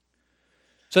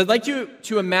So I'd like you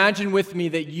to imagine with me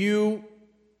that you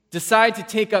decide to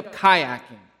take up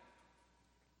kayaking.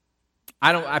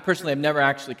 I personally have never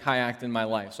actually kayaked in my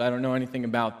life, so I don't know anything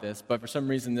about this, but for some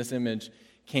reason this image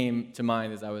came to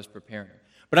mind as I was preparing.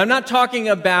 But I'm not talking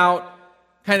about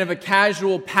kind of a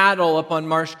casual paddle up on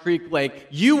Marsh Creek Lake.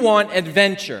 You want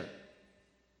adventure.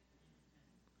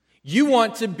 You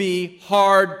want to be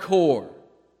hardcore.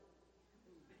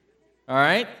 All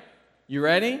right? You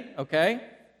ready? Okay.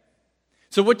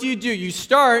 So what do? You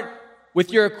start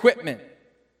with your equipment.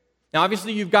 Now,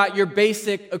 obviously, you've got your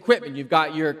basic equipment. You've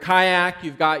got your kayak,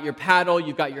 you've got your paddle,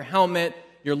 you've got your helmet,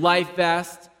 your life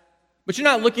vest. But you're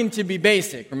not looking to be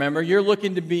basic, remember? You're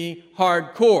looking to be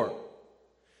hardcore.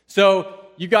 So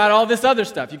you got all this other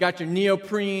stuff. You got your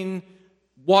neoprene,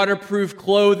 waterproof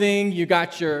clothing. You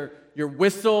got your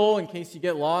whistle in case you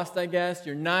get lost, I guess,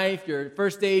 your knife, your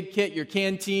first aid kit, your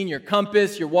canteen, your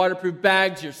compass, your waterproof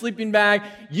bags, your sleeping bag.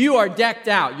 You are decked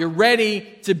out. You're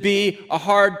ready to be a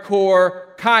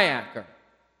hardcore kayaker.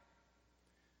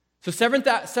 So several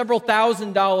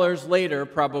 $1,000s later,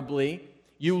 probably,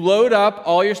 you load up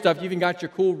all your stuff. You even got your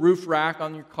cool roof rack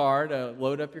on your car to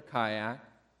load up your kayak.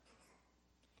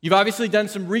 You've obviously done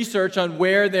some research on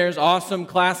where there's awesome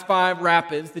Class 5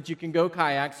 rapids that you can go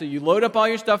kayak. So you load up all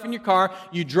your stuff in your car,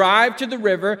 you drive to the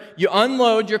river, you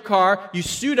unload your car, you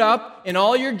suit up in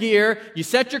all your gear, you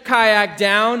set your kayak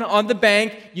down on the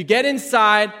bank, you get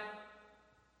inside,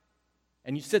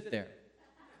 and you sit there.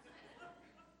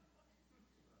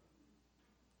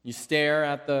 You stare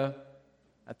at the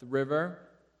river,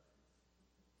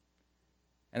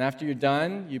 and after you're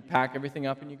done, you pack everything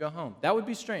up and you go home. That would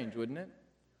be strange, wouldn't it?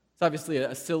 It's obviously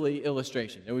a silly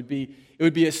illustration. It would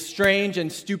be a strange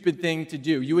and stupid thing to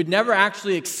do. You would never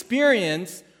actually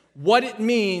experience what it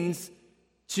means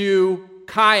to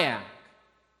kayak.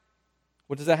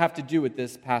 What does that have to do with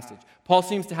this passage? Paul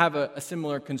seems to have a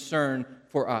similar concern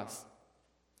for us.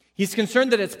 He's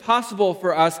concerned that it's possible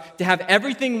for us to have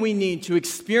everything we need to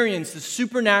experience the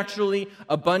supernaturally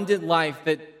abundant life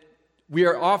that we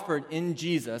are offered in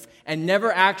Jesus and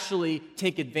never actually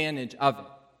take advantage of it.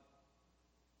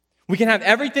 We can have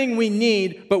everything we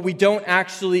need, but we don't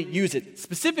actually use it.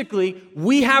 Specifically,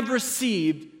 we have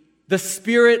received the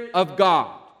Spirit of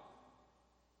God.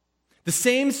 The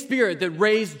same Spirit that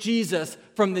raised Jesus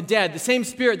from the dead, the same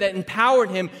Spirit that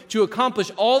empowered him to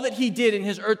accomplish all that he did in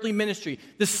his earthly ministry,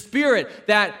 the Spirit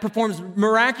that performs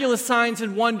miraculous signs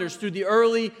and wonders through the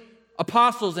early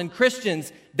apostles and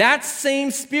Christians, that same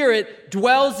Spirit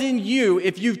dwells in you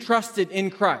if you've trusted in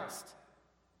Christ.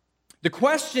 The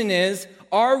question is,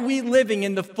 are we living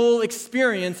in the full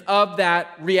experience of that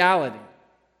reality?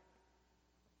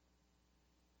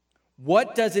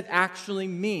 What does it actually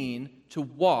mean to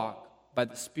walk by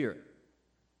the Spirit?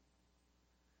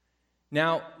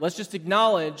 Now, let's just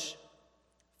acknowledge,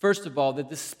 first of all, that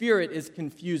the Spirit is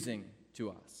confusing to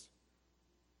us.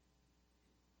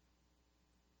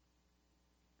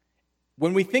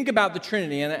 When we think about the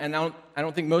Trinity, and I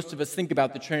don't think most of us think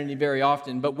about the Trinity very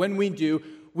often, but when we do,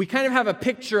 we kind of have a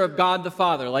picture of God the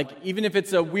Father, like even if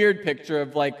it's a weird picture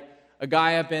of like a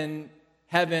guy up in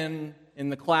heaven in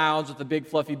the clouds with a big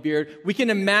fluffy beard, we can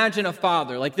imagine a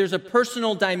father. Like there's a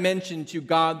personal dimension to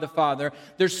God the Father.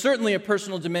 There's certainly a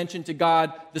personal dimension to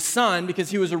God the Son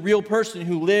because he was a real person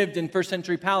who lived in first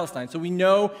century Palestine. So we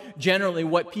know generally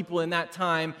what people in that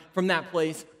time from that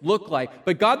place look like.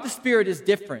 But God the Spirit is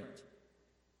different.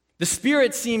 The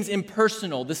Spirit seems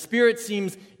impersonal. The Spirit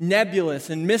seems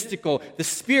nebulous and mystical. The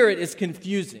Spirit is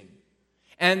confusing.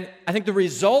 And I think the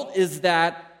result is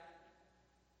that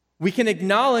we can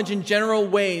acknowledge in general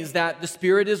ways that the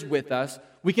Spirit is with us.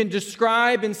 We can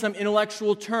describe in some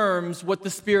intellectual terms what the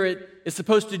Spirit is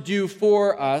supposed to do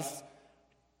for us.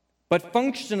 But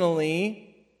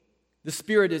functionally, the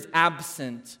Spirit is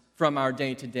absent from our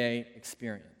day-to-day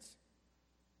experience.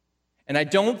 And I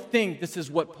don't think this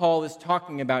is what Paul is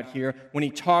talking about here when he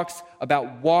talks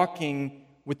about walking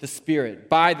with the Spirit,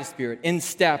 by the Spirit, in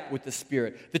step with the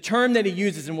Spirit. The term that he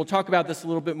uses, and we'll talk about this a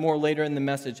little bit more later in the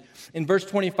message, in verse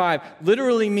 25,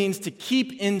 literally means to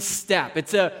keep in step.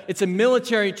 It's a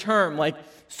military term, like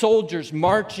soldiers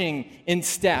marching in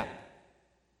step.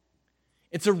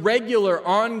 It's a regular,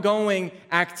 ongoing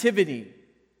activity.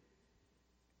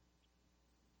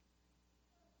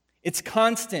 It's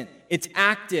constant. It's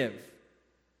active.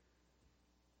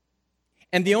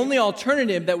 And the only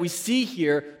alternative that we see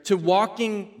here to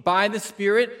walking by the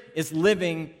Spirit is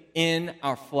living in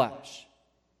our flesh.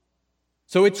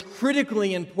 So it's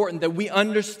critically important that we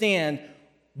understand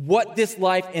what this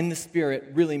life in the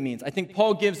Spirit really means. I think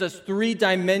Paul gives us 3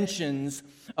 dimensions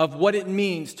of what it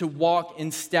means to walk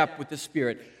in step with the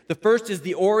Spirit. The first is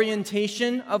the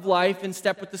orientation of life in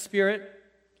step with the Spirit.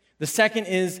 The second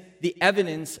is the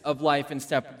evidence of life in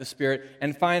step with the Spirit.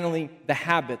 And finally, the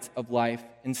habits of life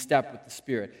in step with the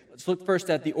Spirit. Let's look first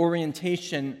at the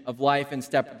orientation of life in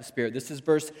step with the Spirit. This is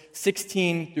verse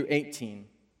 16 through 18.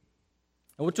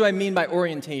 And what do I mean by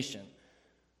orientation?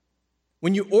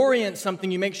 When you orient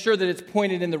something, you make sure that it's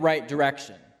pointed in the right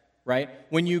direction, right?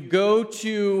 When you go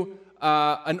to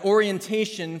an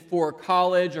orientation for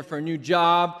college or for a new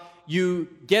job, you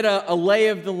get a lay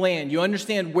of the land. You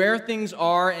understand where things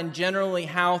are and generally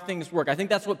how things work. I think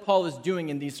that's what Paul is doing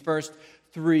in these first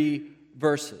 3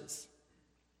 verses.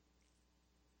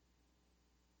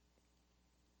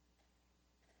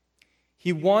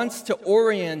 He wants to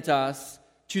orient us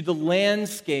to the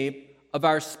landscape of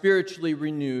our spiritually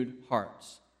renewed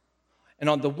hearts. And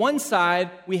on the one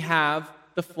side, we have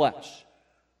the flesh.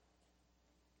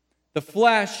 The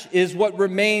flesh is what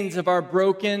remains of our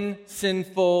broken,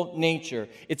 sinful nature.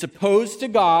 It's opposed to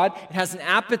God. It has an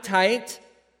appetite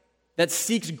that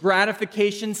seeks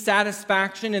gratification,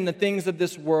 satisfaction in the things of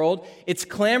this world. It's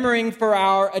clamoring for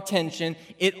our attention.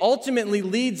 It ultimately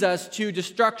leads us to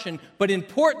destruction. But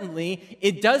importantly,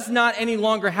 it does not any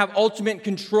longer have ultimate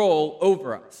control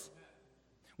over us.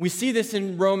 We see this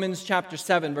in Romans chapter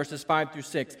 7, verses 5 through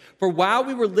 6. For while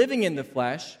we were living in the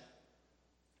flesh,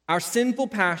 our sinful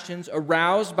passions,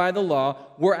 aroused by the law,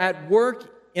 were at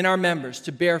work in our members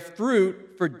to bear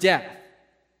fruit for death.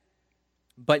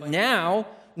 But now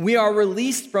we are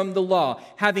released from the law,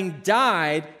 having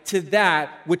died to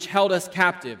that which held us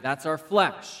captive. That's our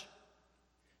flesh.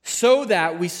 So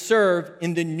that we serve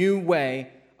in the new way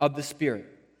of the Spirit.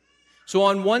 So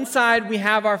on one side, we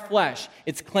have our flesh.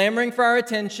 It's clamoring for our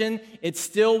attention. It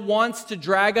still wants to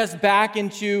drag us back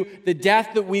into the death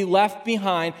that we left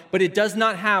behind, but it does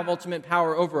not have ultimate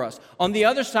power over us. On the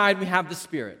other side, we have the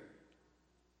Spirit,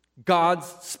 God's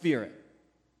Spirit.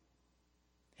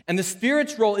 And the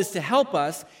Spirit's role is to help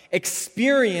us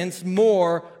experience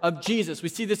more of Jesus. We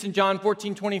see this in John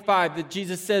 14:25, that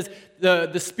Jesus says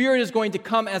the Spirit is going to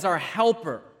come as our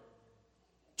helper,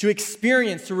 to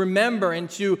experience, to remember, and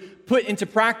to put into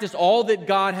practice all that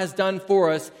God has done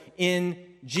for us in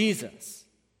Jesus.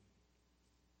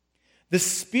 The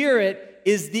Spirit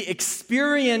is the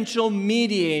experiential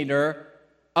mediator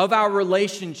of our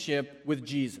relationship with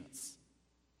Jesus.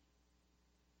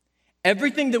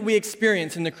 Everything that we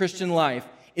experience in the Christian life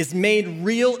is made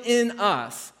real in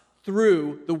us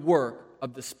through the work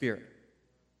of the Spirit.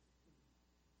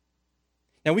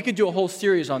 Now, we could do a whole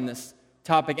series on this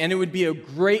topic, and it would be a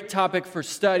great topic for a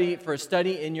study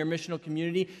in your missional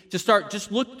community, to start,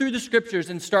 just look through the scriptures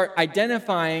and start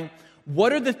identifying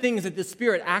what are the things that the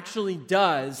Spirit actually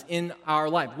does in our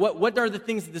life. What are the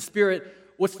things that the Spirit,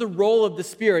 what's the role of the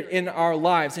Spirit in our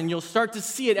lives? And you'll start to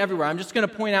see it everywhere. I'm just going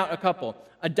to point out a couple.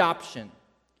 Adoption.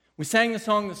 We sang the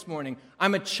song this morning,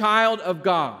 I'm a child of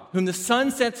God. Whom the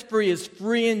Son sets free is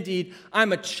free indeed.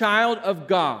 I'm a child of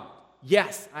God.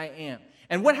 Yes, I am.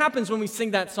 And what happens when we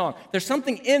sing that song? There's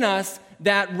something in us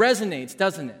that resonates,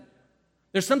 doesn't it?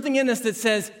 There's something in us that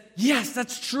says, yes,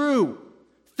 that's true.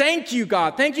 Thank you,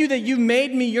 God. Thank you that you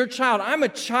made me your child. I'm a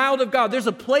child of God. There's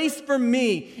a place for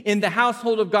me in the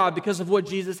household of God because of what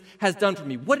Jesus has done for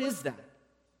me. What is that?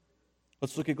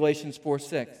 Let's look at Galatians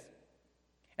 4:6.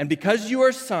 And because you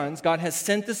are sons, God has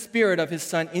sent the Spirit of His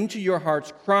Son into your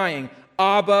hearts, crying,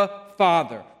 Abba,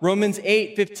 Father. Romans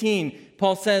 8:15,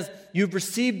 Paul says, you've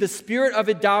received the Spirit of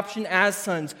adoption as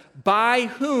sons, by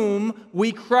whom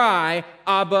we cry,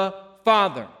 Abba,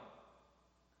 Father.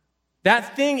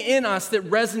 That thing in us that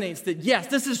resonates that, yes,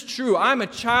 this is true. I'm a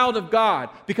child of God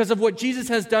because of what Jesus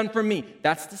has done for me.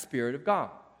 That's the Spirit of God.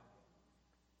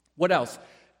 What else?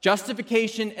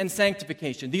 Justification and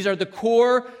sanctification. These are the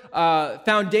core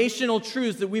foundational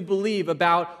truths that we believe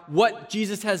about what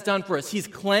Jesus has done for us. He's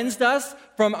cleansed us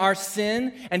from our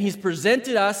sin, and He's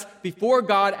presented us before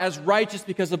God as righteous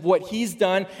because of what He's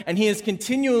done, and He is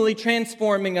continually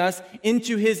transforming us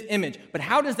into His image. But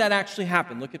how does that actually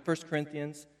happen? Look at 1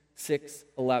 Corinthians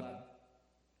 6:11.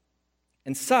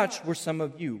 And such were some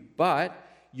of you, but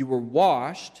you were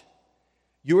washed,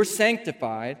 you were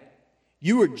sanctified,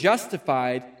 you were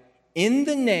justified in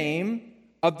the name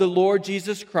of the Lord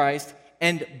Jesus Christ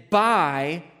and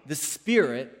by the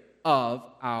Spirit of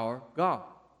our God.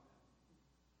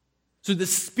 So the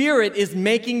Spirit is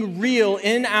making real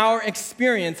in our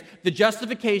experience the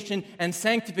justification and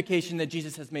sanctification that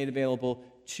Jesus has made available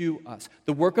to us.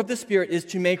 The work of the Spirit is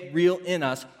to make real in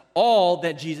us all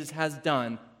that Jesus has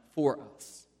done for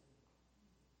us.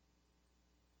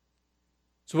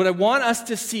 So what I want us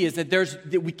to see is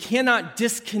that we cannot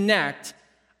disconnect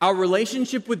our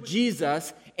relationship with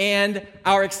Jesus and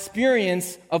our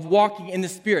experience of walking in the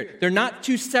Spirit. They're not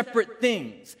two separate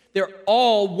things. They're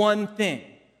all one thing.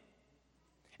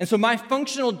 And so my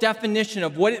functional definition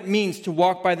of what it means to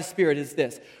walk by the Spirit is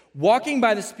this. Walking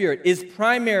by the Spirit is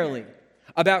primarily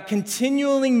about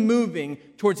continually moving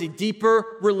towards a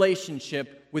deeper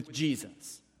relationship with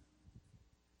Jesus.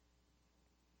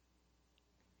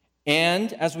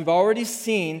 And as we've already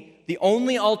seen, the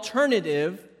only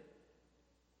alternative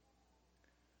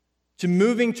to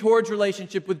moving towards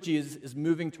relationship with Jesus is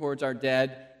moving towards our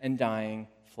dead and dying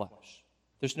flesh.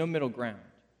 There's no middle ground.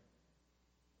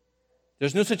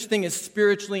 There's no such thing as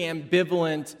spiritually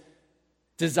ambivalent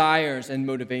desires and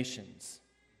motivations.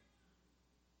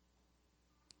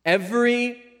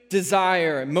 Every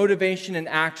desire, motivation, and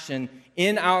action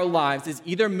in our lives is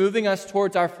either moving us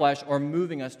towards our flesh or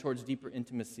moving us towards deeper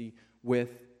intimacy with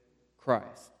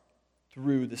Christ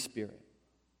through the Spirit.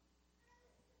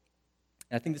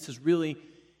 And I think this is really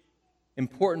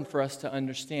important for us to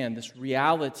understand, this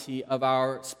reality of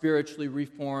our spiritually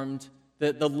reformed,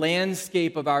 the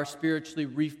landscape of our spiritually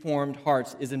reformed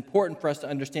hearts is important for us to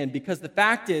understand, because the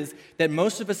fact is that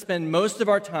most of us spend most of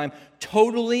our time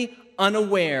totally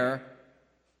unaware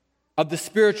of the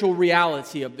spiritual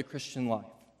reality of the Christian life.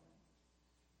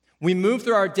 We move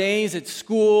through our days at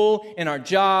school, in our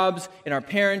jobs, in our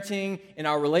parenting, in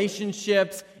our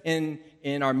relationships, in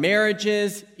our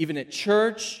marriages, even at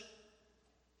church,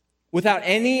 without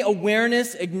any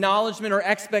awareness, acknowledgement, or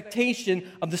expectation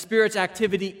of the Spirit's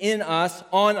activity in us,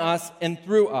 on us, and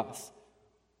through us.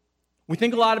 We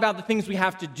think a lot about the things we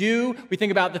have to do. We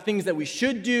think about the things that we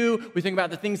should do. We think about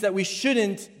the things that we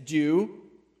shouldn't do.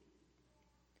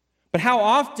 But how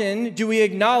often do we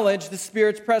acknowledge the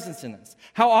Spirit's presence in us?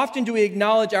 How often do we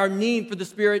acknowledge our need for the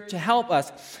Spirit to help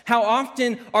us? How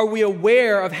often are we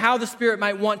aware of how the Spirit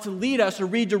might want to lead us or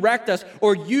redirect us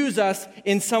or use us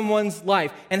in someone's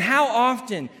life? And how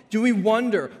often do we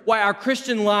wonder why our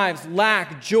Christian lives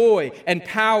lack joy and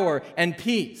power and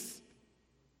peace?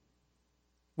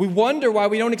 We wonder why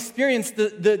we don't experience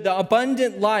the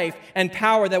abundant life and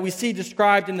power that we see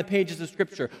described in the pages of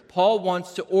Scripture. Paul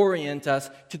wants to orient us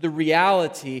to the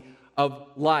reality of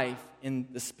life in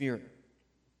the Spirit.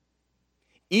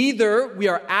 Either we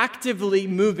are actively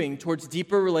moving towards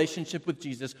deeper relationship with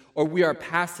Jesus, or we are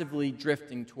passively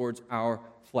drifting towards our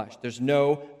flesh. There's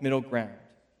no middle ground.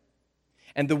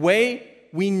 And the way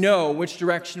we know which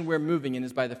direction we're moving in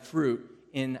is by the fruit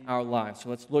in our lives. So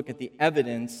let's look at the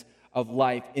evidence of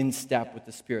life in step with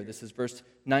the Spirit. This is verse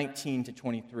 19 to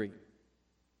 23.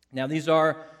 Now, these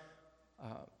are,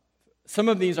 some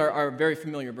of these are very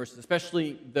familiar verses,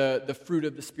 especially the fruit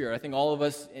of the Spirit. I think all of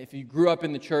us, if you grew up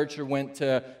in the church or went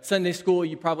to Sunday school,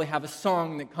 you probably have a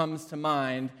song that comes to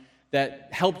mind that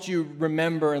helped you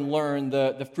remember and learn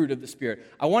the fruit of the Spirit.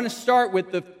 I want to start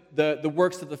with the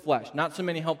works of the flesh. Not so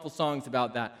many helpful songs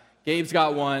about that. Gabe's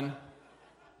got one.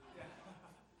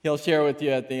 He'll share with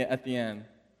you at the end.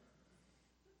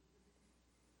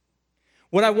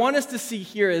 What I want us to see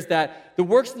here is that the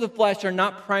works of the flesh are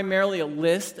not primarily a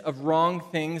list of wrong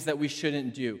things that we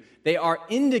shouldn't do. They are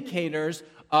indicators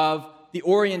of the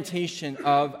orientation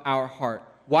of our heart.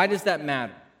 Why does that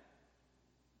matter?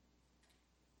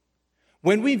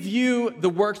 When we view the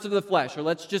works of the flesh, or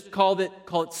let's just call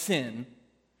it sin,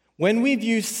 when we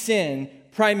view sin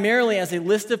primarily as a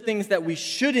list of things that we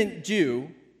shouldn't do,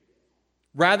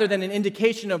 rather than an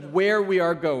indication of where we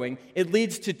are going, it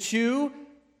leads to two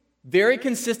very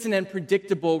consistent and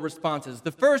predictable responses.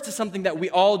 The first is something that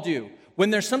we all do. When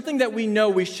there's something that we know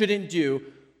we shouldn't do,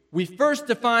 we first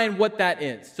define what that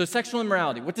is. So sexual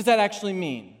immorality, what does that actually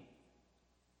mean?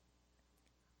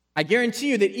 I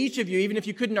guarantee you that each of you, even if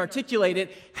you couldn't articulate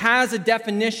it, has a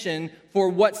definition for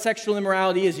what sexual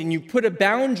immorality is. And you put a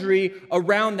boundary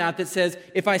around that says,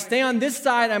 if I stay on this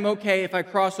side, I'm okay. If I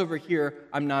cross over here,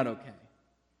 I'm not okay.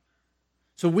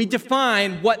 So we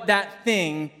define what that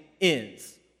thing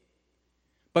is.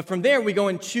 But from there, we go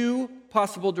in two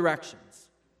possible directions.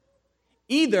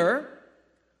 Either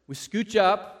we scooch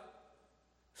up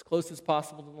as close as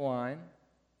possible to the line,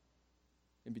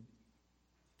 maybe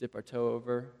dip our toe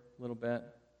over a little bit,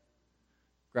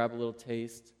 grab a little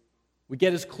taste. We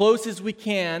get as close as we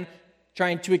can,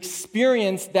 trying to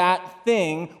experience that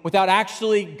thing without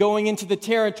actually going into the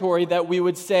territory that we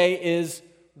would say is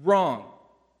wrong.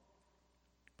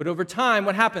 But over time,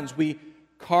 what happens? We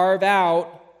carve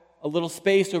out a little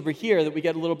space over here that we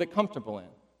get a little bit comfortable in.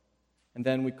 And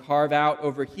then we carve out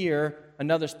over here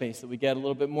another space that we get a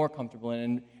little bit more comfortable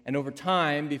in. And over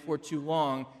time, before too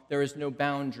long, there is no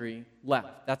boundary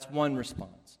left. That's one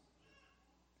response.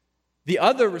 The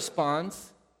other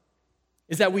response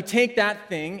is that we take that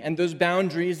thing and those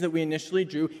boundaries that we initially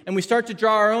drew, and we start to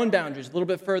draw our own boundaries a little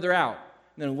bit further out,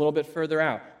 and then a little bit further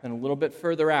out, then a little bit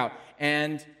further out.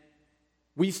 And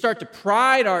we start to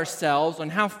pride ourselves on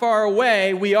how far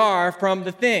away we are from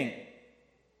the thing.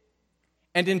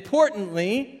 And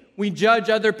importantly, we judge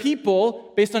other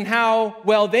people based on how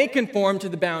well they conform to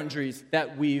the boundaries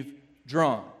that we've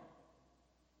drawn.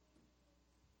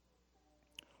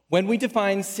 When we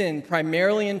define sin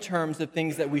primarily in terms of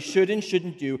things that we should and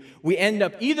shouldn't do, we end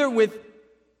up either with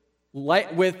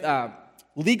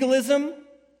legalism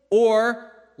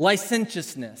or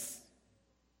licentiousness.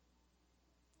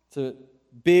 It's a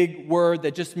big word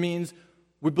that just means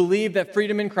we believe that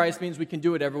freedom in Christ means we can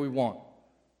do whatever we want.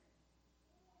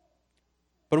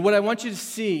 But what I want you to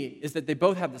see is that they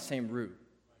both have the same root.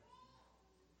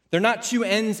 They're not two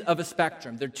ends of a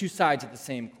spectrum. They're two sides of the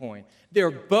same coin.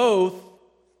 They're both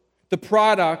the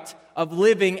product of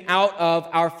living out of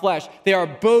our flesh. They are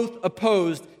both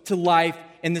opposed to life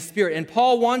in the Spirit. And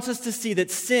Paul wants us to see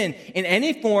that sin, in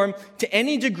any form, to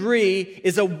any degree,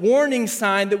 is a warning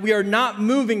sign that we are not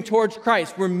moving towards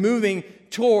Christ. We're moving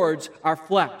towards our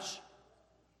flesh.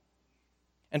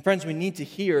 And friends, we need to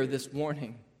hear this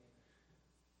warning.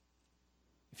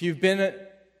 If you've been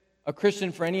a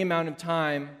Christian for any amount of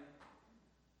time,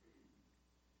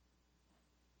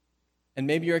 and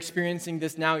maybe you're experiencing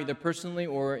this now either personally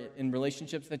or in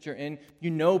relationships that you're in, you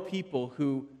know people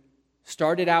who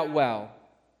started out well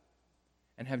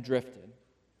and have drifted.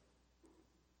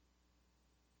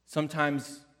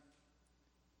 Sometimes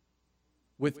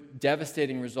with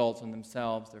devastating results on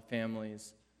themselves, their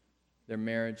families, their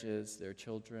marriages, their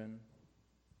children.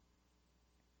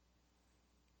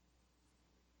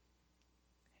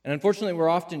 And unfortunately, we're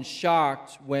often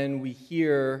shocked when we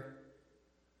hear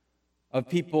of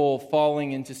people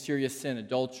falling into serious sin,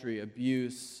 adultery,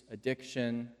 abuse,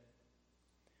 addiction.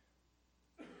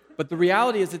 But the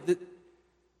reality is that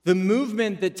the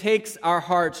movement that takes our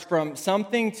hearts from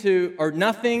something to, or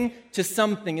nothing to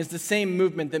something, is the same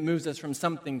movement that moves us from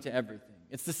something to everything.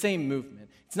 It's the same movement.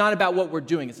 It's not about what we're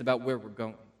doing, it's about where we're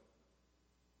going.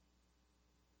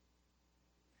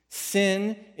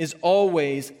 Sin is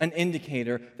always an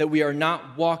indicator that we are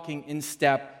not walking in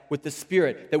step with the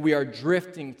Spirit, that we are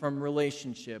drifting from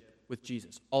relationship with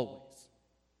Jesus, always.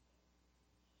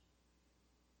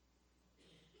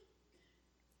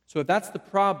 So if that's the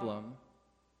problem,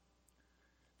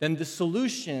 then the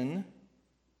solution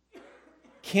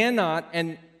cannot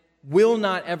and will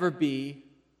not ever be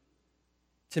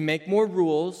to make more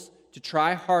rules, to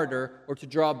try harder, or to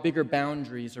draw bigger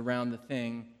boundaries around the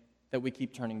thing that we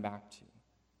keep turning back to.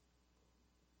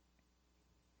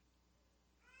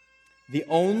 The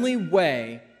only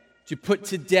way to put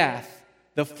to death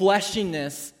the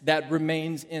fleshiness that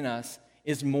remains in us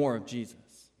is more of Jesus.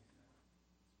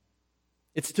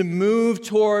 It's to move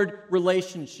toward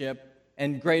relationship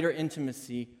and greater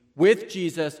intimacy with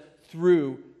Jesus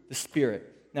through the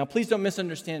Spirit. Now, please don't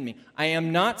misunderstand me. I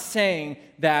am not saying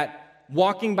that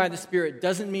walking by the Spirit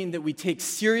doesn't mean that we take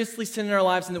seriously sin in our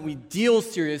lives and that we deal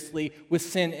seriously with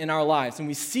sin in our lives. And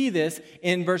we see this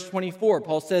in verse 24.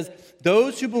 Paul says,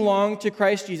 "Those who belong to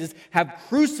Christ Jesus have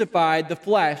crucified the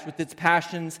flesh with its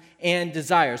passions and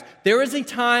desires." There is a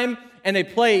time and a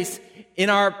place in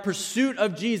our pursuit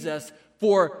of Jesus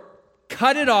for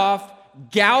cut it off,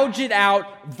 gouge it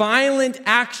out, violent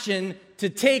action to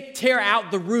tear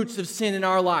out the roots of sin in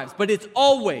our lives. But it's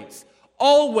always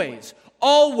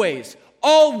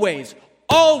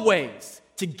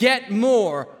to get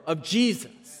more of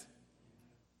Jesus.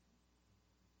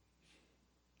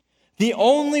 The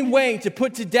only way to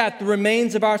put to death the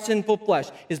remains of our sinful flesh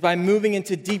is by moving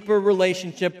into deeper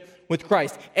relationship with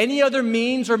Christ. Any other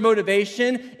means or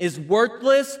motivation is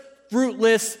worthless,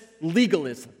 fruitless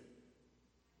legalism.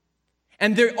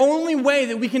 And the only way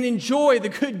that we can enjoy the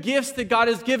good gifts that God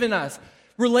has given us,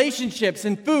 relationships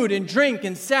and food and drink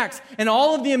and sex and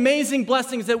all of the amazing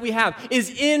blessings that we have,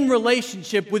 is in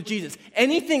relationship with Jesus.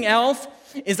 Anything else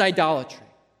is idolatry.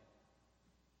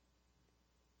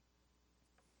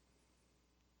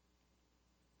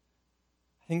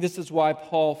 I think this is why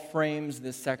Paul frames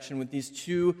this section with these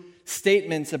two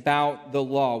statements about the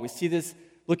law. We see this,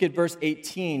 look at verse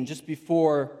 18, just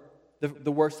before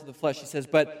the works of the flesh. He says,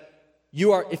 "But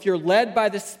if you're led by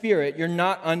the Spirit, you're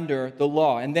not under the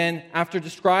law." And then after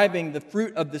describing the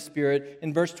fruit of the Spirit,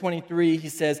 in verse 23, he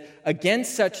says,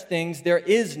 "Against such things there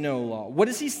is no law." What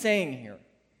is he saying here?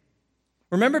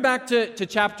 Remember back to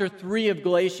chapter 3 of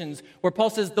Galatians, where Paul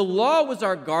says the law was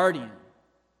our guardian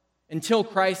until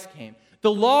Christ came.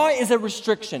 The law is a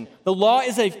restriction. The law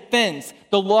is a fence.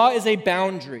 The law is a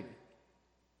boundary.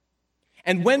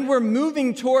 And when we're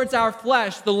moving towards our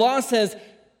flesh, the law says,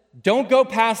 don't go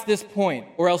past this point,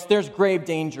 or else there's grave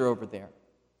danger over there.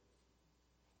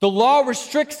 The law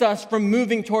restricts us from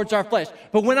moving towards our flesh.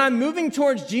 But when I'm moving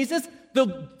towards Jesus,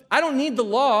 I don't need the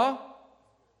law.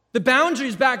 The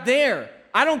boundary's back there.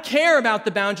 I don't care about the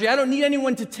boundary. I don't need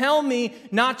anyone to tell me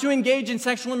not to engage in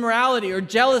sexual immorality or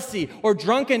jealousy or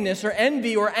drunkenness or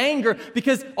envy or anger,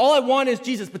 because all I want is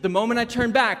Jesus. But the moment I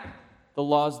turn back, the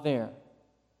law's there.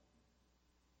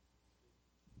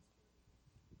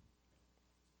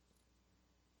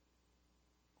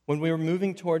 When we are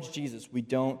moving towards Jesus, we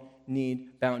don't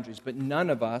need boundaries. But none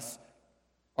of us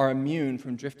are immune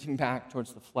from drifting back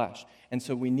towards the flesh. And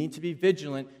so we need to be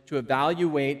vigilant to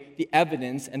evaluate the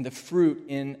evidence and the fruit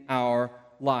in our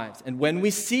lives. And when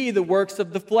we see the works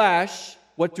of the flesh,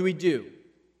 what do?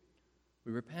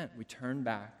 We repent. We turn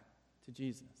back to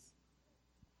Jesus.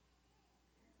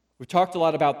 We've talked a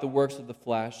lot about the works of the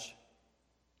flesh.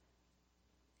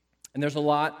 And there's a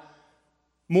lot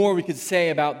more we could say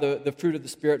about the fruit of the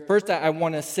Spirit. First, I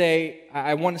want us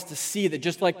to see that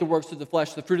just like the works of the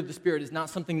flesh, the fruit of the Spirit is not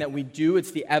something that we do.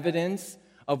 It's the evidence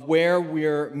of where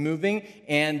we're moving.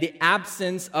 And the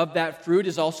absence of that fruit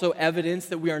is also evidence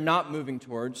that we are not moving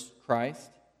towards Christ.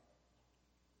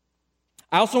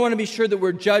 I also want to be sure that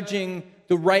we're judging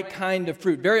the right kind of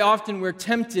fruit. Very often we're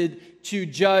tempted to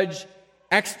judge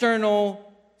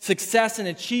external success and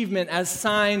achievement as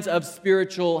signs of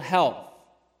spiritual health.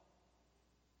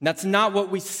 And that's not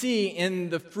what we see in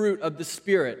the fruit of the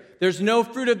Spirit. There's no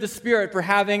fruit of the Spirit for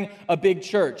having a big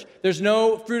church. There's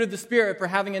no fruit of the Spirit for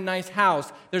having a nice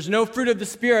house. There's no fruit of the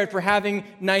Spirit for having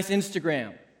nice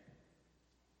Instagram.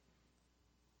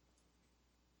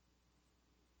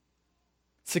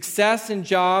 Success in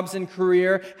jobs and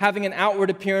career, having an outward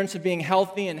appearance of being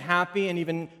healthy and happy and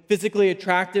even physically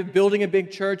attractive, building a big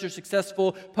church or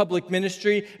successful public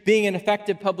ministry, being an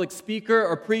effective public speaker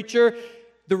or preacher.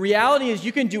 The reality is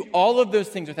you can do all of those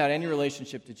things without any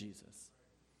relationship to Jesus.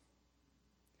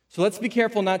 So let's be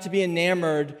careful not to be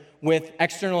enamored with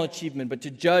external achievement, but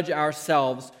to judge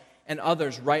ourselves and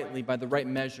others rightly by the right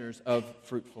measures of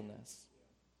fruitfulness.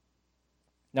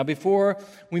 Now, before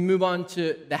we move on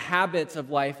to the habits of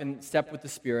life and step with the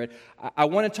Spirit, I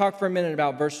want to talk for a minute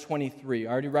about verse 23.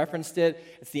 I already referenced it.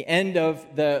 It's the end of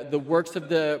the works of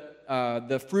the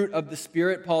fruit of the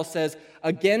Spirit. Paul says,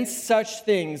 against such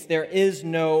things there is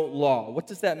no law. What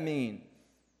does that mean?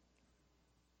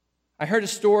 I heard a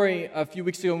story a few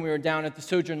weeks ago when we were down at the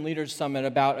Sojourn Leaders Summit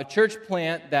about a church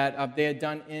plant that they had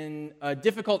done in a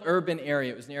difficult urban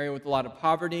area. It was an area with a lot of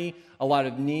poverty, a lot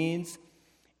of needs.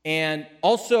 And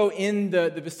also in the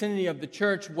vicinity of the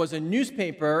church was a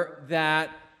newspaper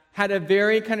that had a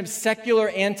very kind of secular,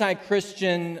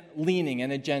 anti-Christian leaning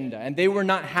and agenda. And they were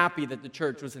not happy that the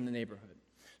church was in the neighborhood.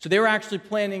 So they were actually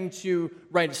planning to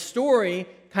write a story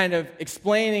kind of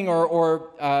explaining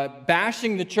or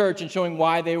bashing the church and showing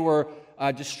why they were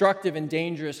destructive and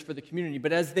dangerous for the community.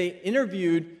 But as they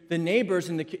interviewed the neighbors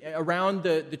around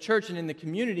the church and in the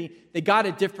community, they got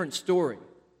a different story.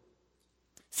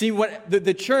 See, what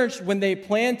the church, when they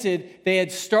planted, they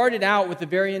had started out with a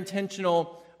very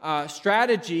intentional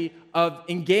strategy of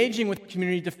engaging with the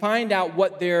community to find out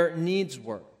what their needs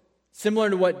were. Similar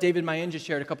to what David Mayinja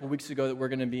shared a couple weeks ago that we're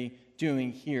going to be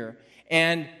doing here.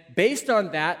 And based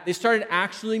on that, they started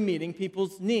actually meeting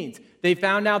people's needs. They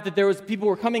found out that people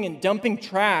were coming and dumping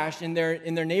trash in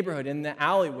their neighborhood, in the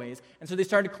alleyways, and so they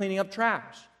started cleaning up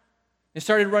trash. They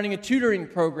started running a tutoring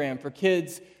program for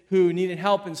kids who needed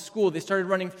help in school. They started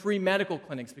running free medical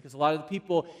clinics because a lot of the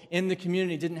people in the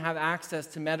community didn't have access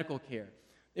to medical care.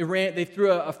 They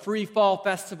threw a free fall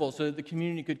festival so that the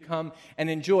community could come and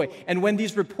enjoy. And when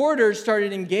these reporters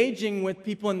started engaging with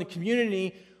people in the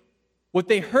community, what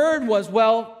they heard was,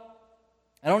 well,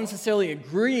 I don't necessarily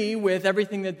agree with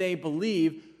everything that they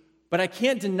believe, but I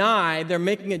can't deny they're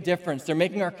making a difference. They're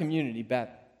making our community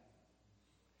better.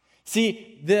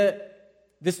 See,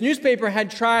 this newspaper had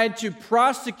tried to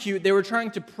prosecute the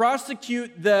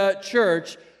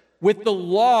church with the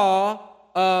law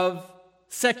of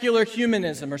secular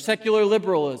humanism or secular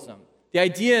liberalism. The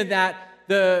idea that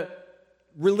the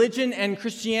religion and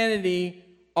Christianity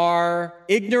are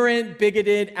ignorant,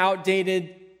 bigoted,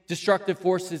 outdated, destructive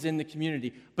forces in the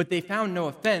community. But they found no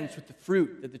offense with the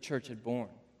fruit that the church had borne.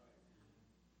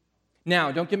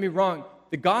 Now, don't get me wrong,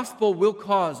 the gospel will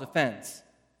cause offense.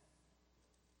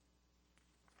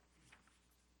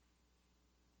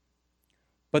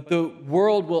 But the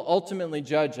world will ultimately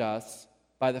judge us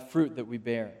by the fruit that we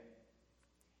bear.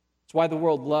 It's why the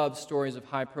world loves stories of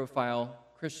high-profile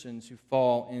Christians who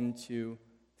fall into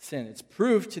sin. It's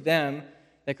proof to them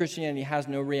that Christianity has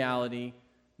no reality,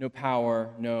 no power,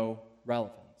 no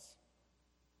relevance.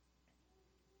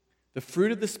 The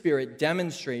fruit of the Spirit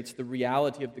demonstrates the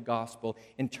reality of the gospel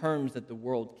in terms that the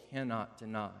world cannot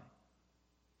deny.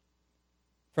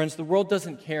 Friends, the world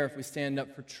doesn't care if we stand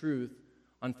up for truth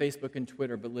on Facebook and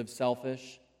Twitter, but live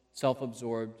selfish,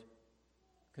 self-absorbed,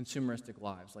 consumeristic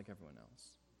lives like everyone else.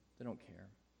 They don't care.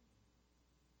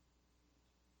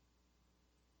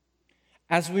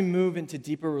 As we move into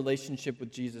deeper relationship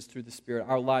with Jesus through the Spirit,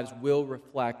 our lives will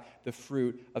reflect the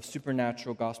fruit of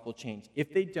supernatural gospel change.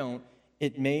 If they don't,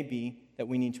 it may be that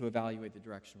we need to evaluate the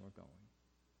direction we're going.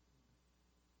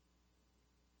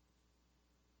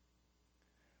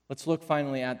 Let's look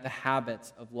finally at the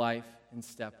habits of life in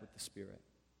step with the Spirit.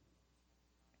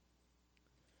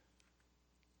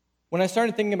 When I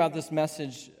started thinking about this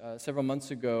message several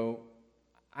months ago,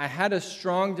 I had a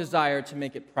strong desire to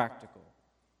make it practical.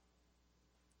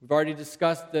 We've already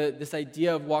discussed this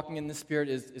idea of walking in the Spirit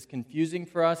is confusing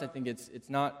for us. I think it's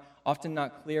often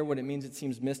not clear what it means. It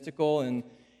seems mystical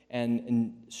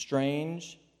and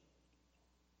strange.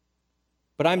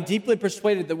 But I'm deeply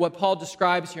persuaded that what Paul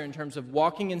describes here in terms of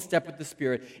walking in step with the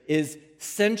Spirit is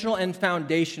central and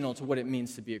foundational to what it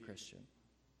means to be a Christian.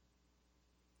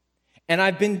 And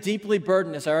I've been deeply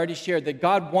burdened, as I already shared, that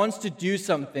God wants to do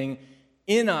something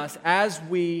in us as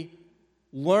we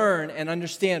learn and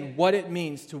understand what it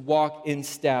means to walk in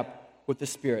step with the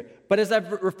Spirit. But as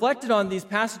I've reflected on these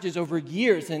passages over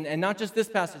years, and not just this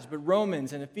passage, but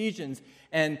Romans and Ephesians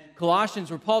and Colossians,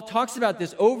 where Paul talks about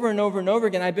this over and over and over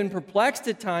again, I've been perplexed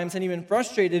at times and even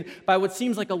frustrated by what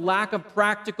seems like a lack of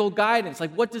practical guidance.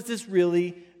 Like, what does this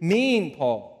really mean,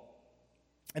 Paul?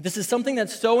 And this is something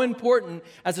that's so important,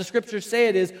 as the scriptures say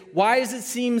it is. Why does it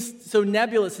seem so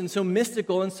nebulous and so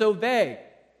mystical and so vague?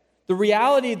 The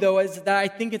reality, though, is that I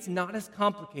think it's not as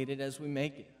complicated as we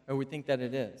make it, or we think that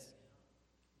it is.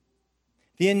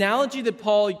 The analogy that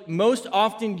Paul most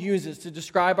often uses to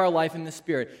describe our life in the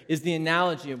Spirit is the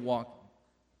analogy of walking.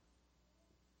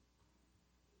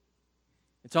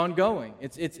 It's ongoing.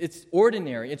 It's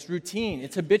ordinary. It's routine.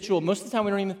 It's habitual. Most of the time,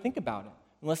 we don't even think about it.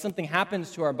 Unless something happens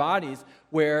to our bodies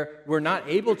where we're not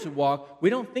able to walk,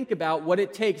 we don't think about what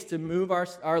it takes to move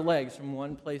our legs from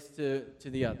one place to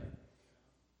the other.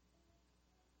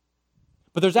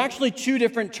 But there's actually two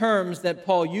different terms that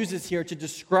Paul uses here to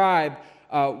describe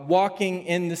walking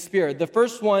in the Spirit. The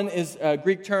first one is a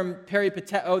Greek term,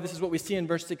 peripateo. This is what we see in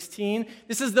verse 16.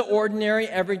 This is the ordinary,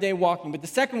 everyday walking. But the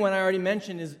second one I already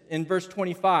mentioned is in verse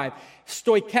 25.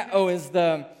 Stoikeo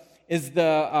is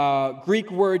the Greek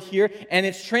word here, and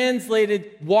it's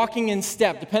translated walking in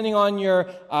step, depending on your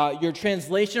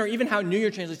translation or even how new your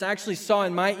translation. I actually saw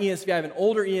in my ESV, I have an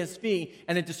older ESV,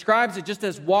 and it describes it just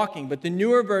as walking, but the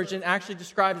newer version actually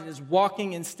describes it as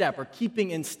walking in step or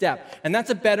keeping in step, and that's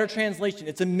a better translation.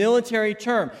 It's a military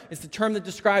term. It's the term that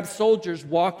describes soldiers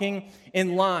walking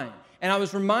in line. And I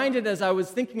was reminded as I was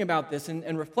thinking about this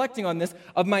and reflecting on this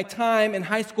of my time in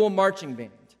high school marching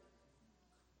band.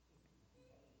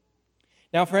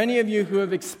 Now, for any of you who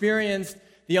have experienced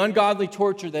the ungodly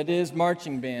torture that is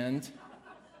marching band,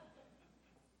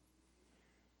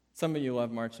 some of you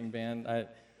love marching band. That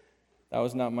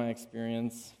was not my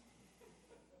experience.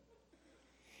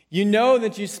 You know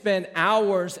that you spend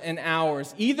hours and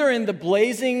hours, either in the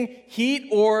blazing heat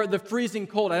or the freezing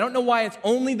cold. I don't know why it's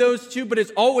only those two, but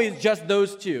it's always just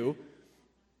those two.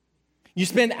 You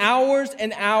spend hours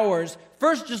and hours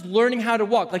first just learning how to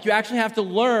walk. Like, you actually have to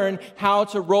learn how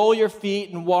to roll your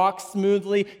feet and walk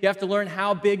smoothly. You have to learn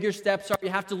how big your steps are. You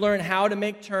have to learn how to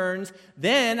make turns.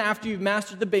 Then, after you've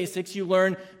mastered the basics, you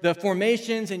learn the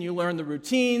formations and you learn the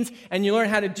routines and you learn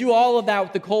how to do all of that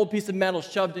with the cold piece of metal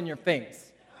shoved in your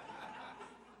face.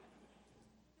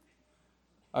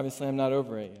 Obviously, I'm not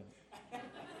over it yet.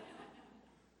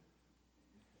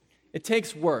 It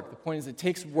takes work. The point is, it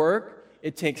takes work.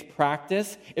 It takes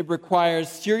practice. It requires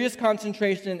serious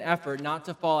concentration and effort not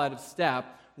to fall out of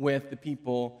step with the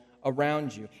people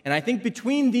around you. And I think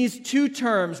between these two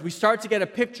terms, we start to get a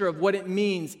picture of what it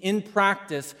means in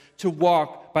practice to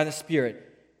walk by the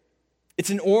Spirit.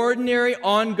 It's an ordinary,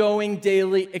 ongoing,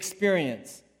 daily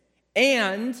experience.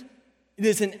 And it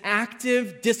is an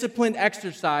active, disciplined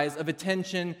exercise of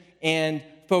attention and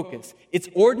focus. It's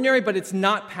ordinary, but it's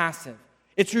not passive.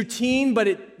 It's routine, but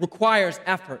it requires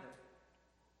effort.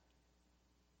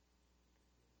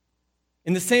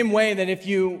 In the same way that if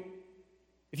you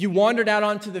wandered out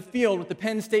onto the field with the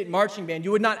Penn State marching band,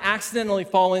 you would not accidentally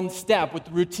fall in step with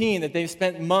the routine that they've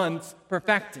spent months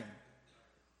perfecting.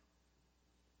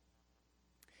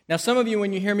 Now, some of you,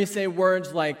 when you hear me say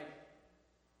words like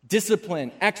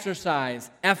discipline,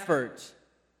 exercise, effort,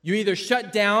 you either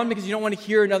shut down because you don't want to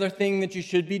hear another thing that you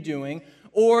should be doing,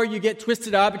 or you get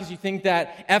twisted up because you think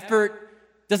that effort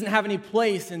doesn't have any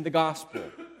place in the gospel.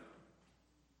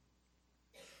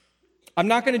 I'm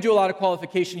not going to do a lot of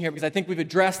qualification here because I think we've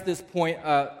addressed this point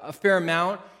a fair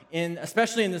amount,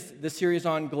 especially in this series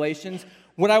on Galatians.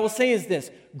 What I will say is this: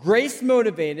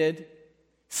 grace-motivated,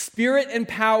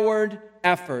 Spirit-empowered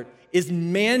effort is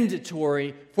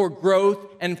mandatory for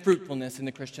growth and fruitfulness in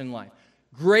the Christian life.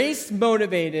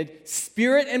 Grace-motivated,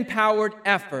 Spirit-empowered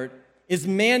effort is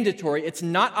mandatory. It's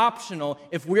not optional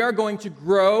if we are going to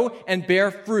grow and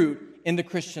bear fruit in the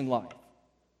Christian life.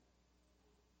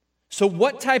 So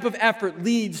what type of effort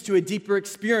leads to a deeper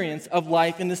experience of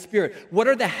life in the Spirit? What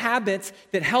are the habits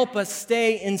that help us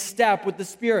stay in step with the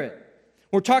Spirit?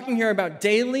 We're talking here about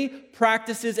daily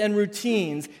practices and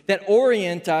routines that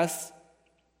orient us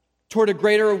toward a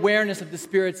greater awareness of the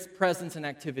Spirit's presence and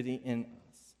activity in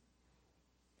us.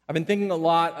 I've been thinking a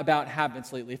lot about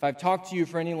habits lately. If I've talked to you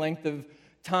for any length of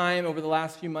time over the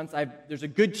last few months, there's a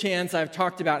good chance I've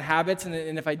talked about habits, and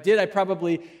if I did, I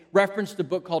probably referenced a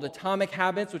book called Atomic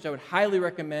Habits, which I would highly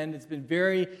recommend. It's been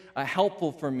very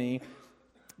helpful for me.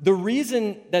 The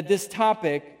reason that this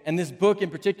topic and this book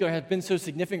in particular has been so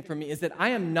significant for me is that I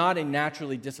am not a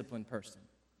naturally disciplined person.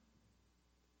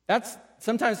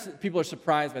 Sometimes people are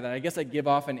surprised by that. I guess I give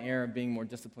off an air of being more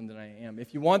disciplined than I am.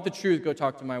 If you want the truth, go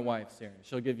talk to my wife, Sarah.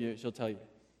 She'll tell you.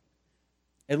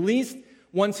 At least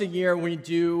once a year we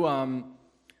do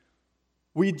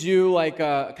like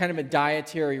a kind of a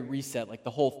dietary reset, like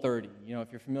the Whole30. You know,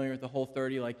 if you're familiar with the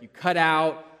Whole30, like you cut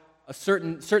out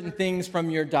certain things from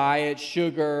your diet,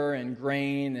 sugar and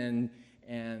grain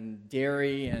and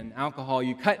dairy and alcohol.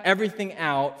 You cut everything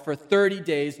out for 30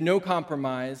 days, no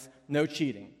compromise, no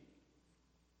cheating.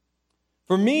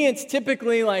 For me, it's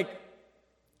typically like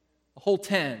a whole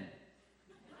 10.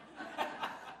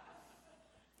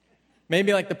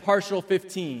 Maybe like the partial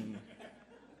 15.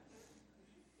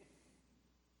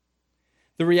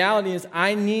 The reality is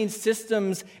I need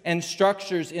systems and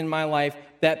structures in my life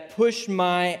that push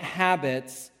my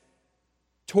habits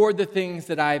toward the things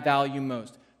that I value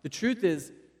most. The truth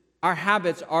is, our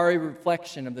habits are a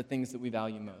reflection of the things that we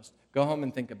value most. Go home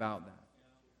and think about that.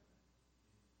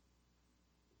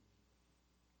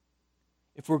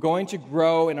 If we're going to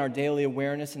grow in our daily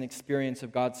awareness and experience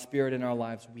of God's Spirit in our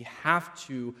lives, we have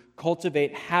to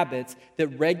cultivate habits that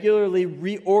regularly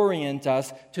reorient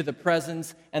us to the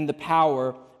presence and the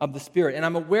power of the Spirit. And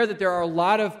I'm aware that there are a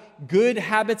lot of good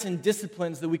habits and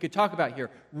disciplines that we could talk about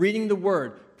here. Reading the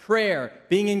Word, prayer,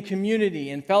 being in community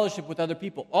and fellowship with other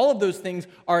people. All of those things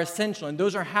are essential, and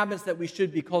those are habits that we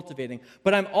should be cultivating.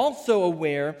 But I'm also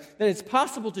aware that it's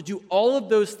possible to do all of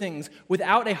those things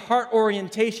without a heart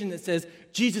orientation that says,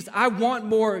 Jesus, I want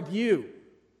more of you.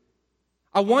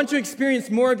 I want to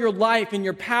experience more of your life and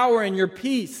your power and your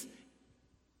peace.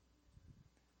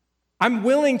 I'm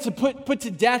willing to put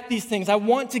to death these things. I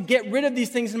want to get rid of these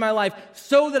things in my life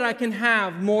so that I can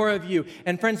have more of you.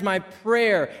 And friends, my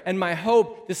prayer and my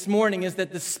hope this morning is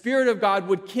that the Spirit of God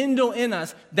would kindle in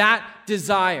us that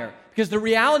desire. Because the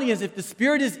reality is, if the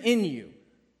Spirit is in you,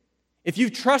 if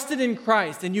you've trusted in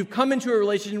Christ and you've come into a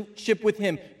relationship with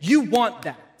Him, you want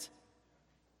that.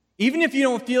 Even if you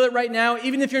don't feel it right now,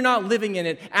 even if you're not living in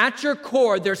it, at your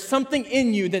core, there's something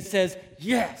in you that says,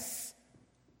 yes,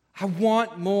 I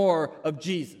want more of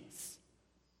Jesus.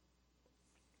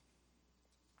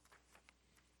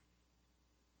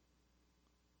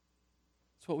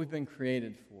 It's what we've been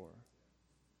created for.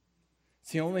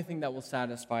 It's the only thing that will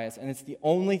satisfy us, and it's the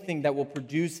only thing that will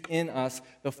produce in us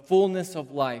the fullness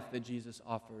of life that Jesus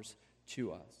offers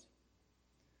to us.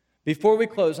 Before we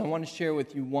close, I want to share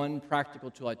with you one practical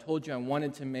tool. I told you I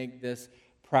wanted to make this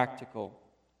practical.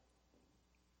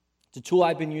 It's a tool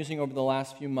I've been using over the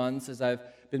last few months as I've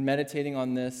been meditating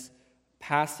on this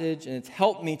passage, and it's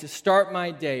helped me to start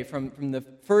my day from the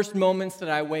first moments that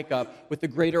I wake up with a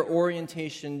greater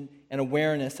orientation and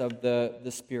awareness of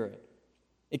the Spirit.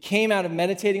 It came out of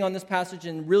meditating on this passage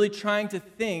and really trying to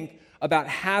think about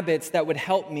habits that would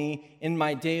help me in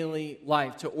my daily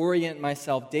life, to orient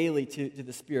myself daily to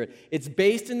the Spirit. It's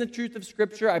based in the truth of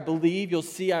Scripture. I believe you'll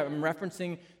see I'm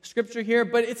referencing Scripture here,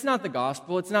 but it's not the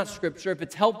gospel. It's not Scripture. If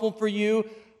it's helpful for you,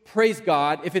 praise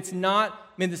God. If it's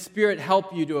not, may the Spirit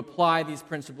help you to apply these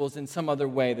principles in some other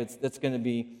way that's going to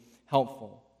be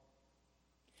helpful.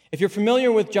 If you're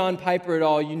familiar with John Piper at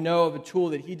all, you know of a tool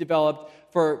that he developed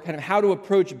for kind of how to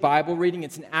approach Bible reading.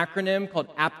 It's an acronym called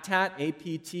APTAT,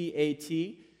 A-P-T-A-T.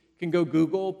 You can go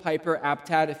Google Piper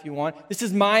APTAT if you want. This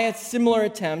is my similar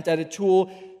attempt at a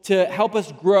tool to help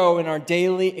us grow in our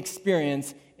daily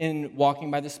experience in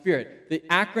walking by the Spirit. The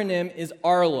acronym is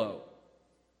ARLO.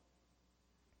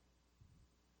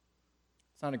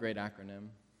 It's not a great acronym.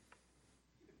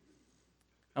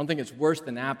 I don't think it's worse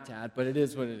than APTAD, but it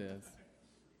is what it is.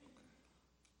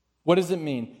 What does it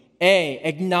mean? A,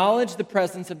 acknowledge the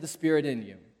presence of the Spirit in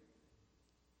you.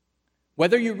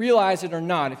 Whether you realize it or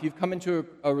not, if you've come into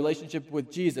a relationship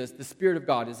with Jesus, the Spirit of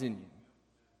God is in you.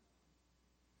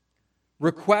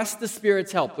 Request the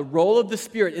Spirit's help. The role of the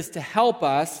Spirit is to help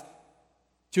us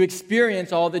to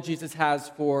experience all that Jesus has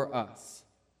for us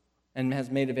and has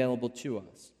made available to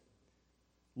us.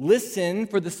 Listen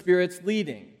for the Spirit's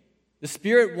leading. The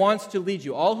Spirit wants to lead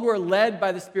you. All who are led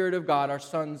by the Spirit of God are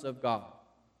sons of God.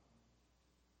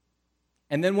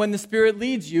 And then when the Spirit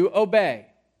leads you, obey.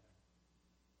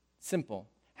 Simple.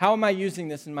 How am I using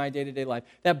this in my day-to-day life?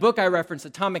 That book I referenced,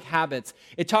 Atomic Habits,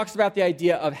 it talks about the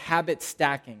idea of habit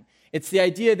stacking. It's the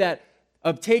idea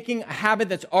of taking a habit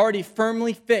that's already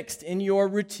firmly fixed in your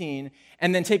routine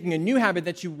and then taking a new habit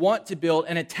that you want to build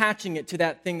and attaching it to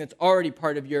that thing that's already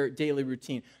part of your daily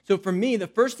routine. So for me, the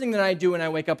first thing that I do when I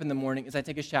wake up in the morning is I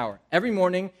take a shower. Every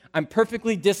morning, I'm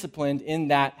perfectly disciplined in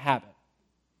that habit.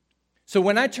 So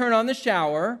when I turn on the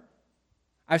shower,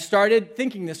 I've started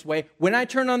thinking this way. When I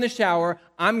turn on the shower,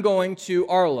 I'm going to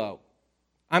Arlo.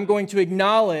 I'm going to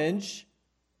acknowledge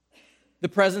the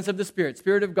presence of the Spirit.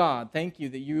 Spirit of God, thank you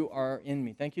that you are in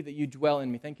me. Thank you that you dwell in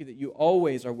me. Thank you that you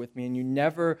always are with me and you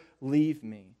never leave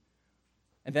me.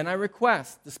 And then I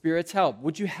request the Spirit's help.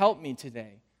 Would you help me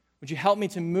today? Would you help me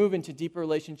to move into deeper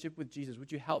relationship with Jesus?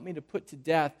 Would you help me to put to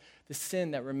death the sin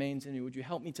that remains in me? Would you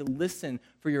help me to listen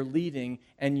for your leading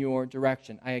and your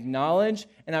direction? I acknowledge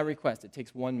and I request. It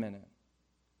takes 1 minute.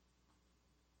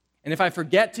 And if I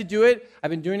forget to do it, I've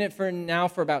been doing it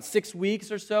for about 6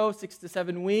 weeks or so, 6 to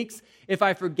 7 weeks. If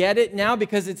I forget it now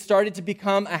because it started to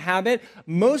become a habit,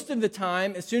 most of the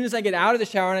time, as soon as I get out of the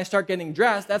shower and I start getting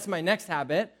dressed, that's my next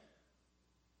habit,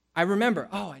 I remember,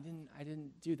 I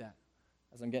didn't do that.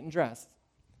 As I'm getting dressed,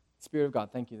 Spirit of God,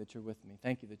 thank you that you're with me.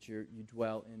 Thank you that you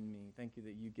dwell in me. Thank you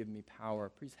that you give me power.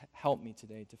 Please help me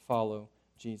today to follow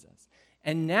Jesus.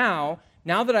 And now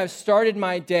that I've started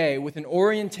my day with an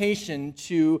orientation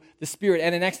to the Spirit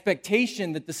and an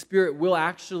expectation that the Spirit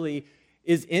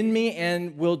is in me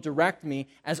and will direct me,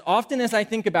 as often as I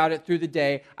think about it through the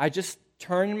day, I just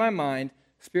turn in my mind,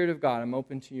 Spirit of God, I'm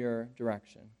open to your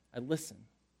direction. I listen.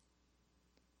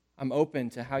 I'm open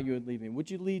to how you would lead me.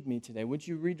 Would you lead me today? Would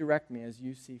you redirect me as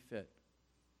you see fit?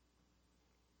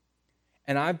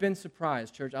 And I've been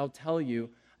surprised, church, I'll tell you,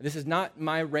 this is not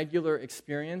my regular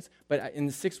experience, but in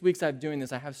the 6 weeks I've been doing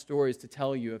this, I have stories to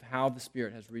tell you of how the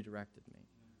Spirit has redirected me.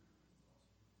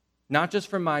 Not just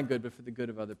for my good, but for the good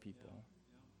of other people.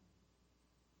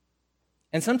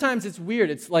 And sometimes it's weird.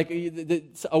 It's like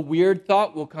a weird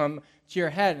thought will come to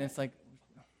your head, and it's like,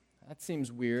 that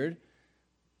seems weird.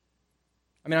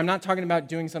 I mean, I'm not talking about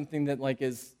doing something that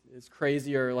is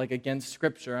crazy or against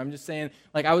Scripture. I'm just saying,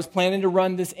 I was planning to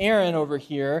run this errand over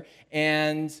here,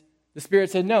 and the Spirit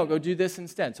said, no, go do this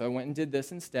instead. So I went and did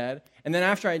this instead. And then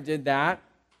after I did that,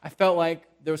 I felt like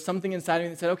there was something inside of me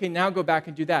that said, okay, now go back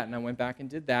and do that. And I went back and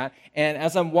did that. And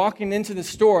as I'm walking into the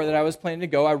store that I was planning to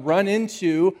go, I run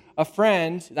into a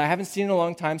friend that I haven't seen in a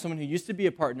long time, someone who used to be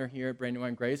a partner here at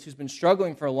Brandywine Grace, who's been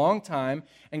struggling for a long time,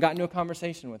 and got into a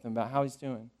conversation with him about how he's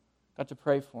doing. Got to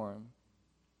pray for him.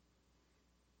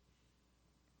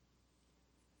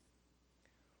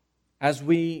 As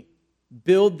we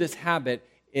build this habit,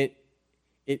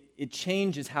 it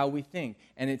changes how we think.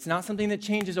 And it's not something that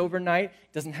changes overnight.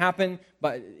 It doesn't happen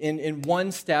but in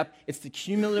one step. It's the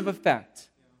cumulative effect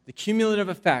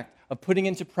of putting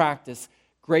into practice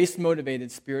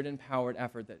grace-motivated, Spirit-empowered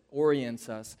effort that orients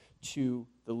us to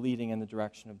the leading and the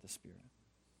direction of the Spirit.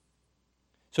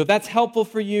 So if that's helpful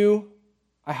for you,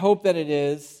 I hope that it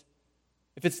is.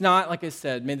 If it's not, like I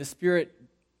said, may the Spirit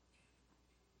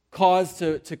cause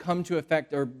to come to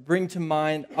effect or bring to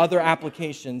mind other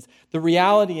applications. The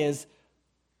reality is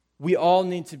we all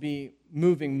need to be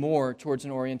moving more towards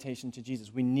an orientation to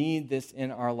Jesus. We need this in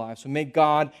our lives. So may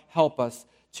God help us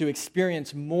to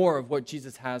experience more of what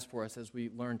Jesus has for us as we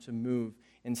learn to move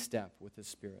in step with His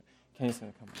Spirit. Kenny's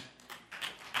going to come on.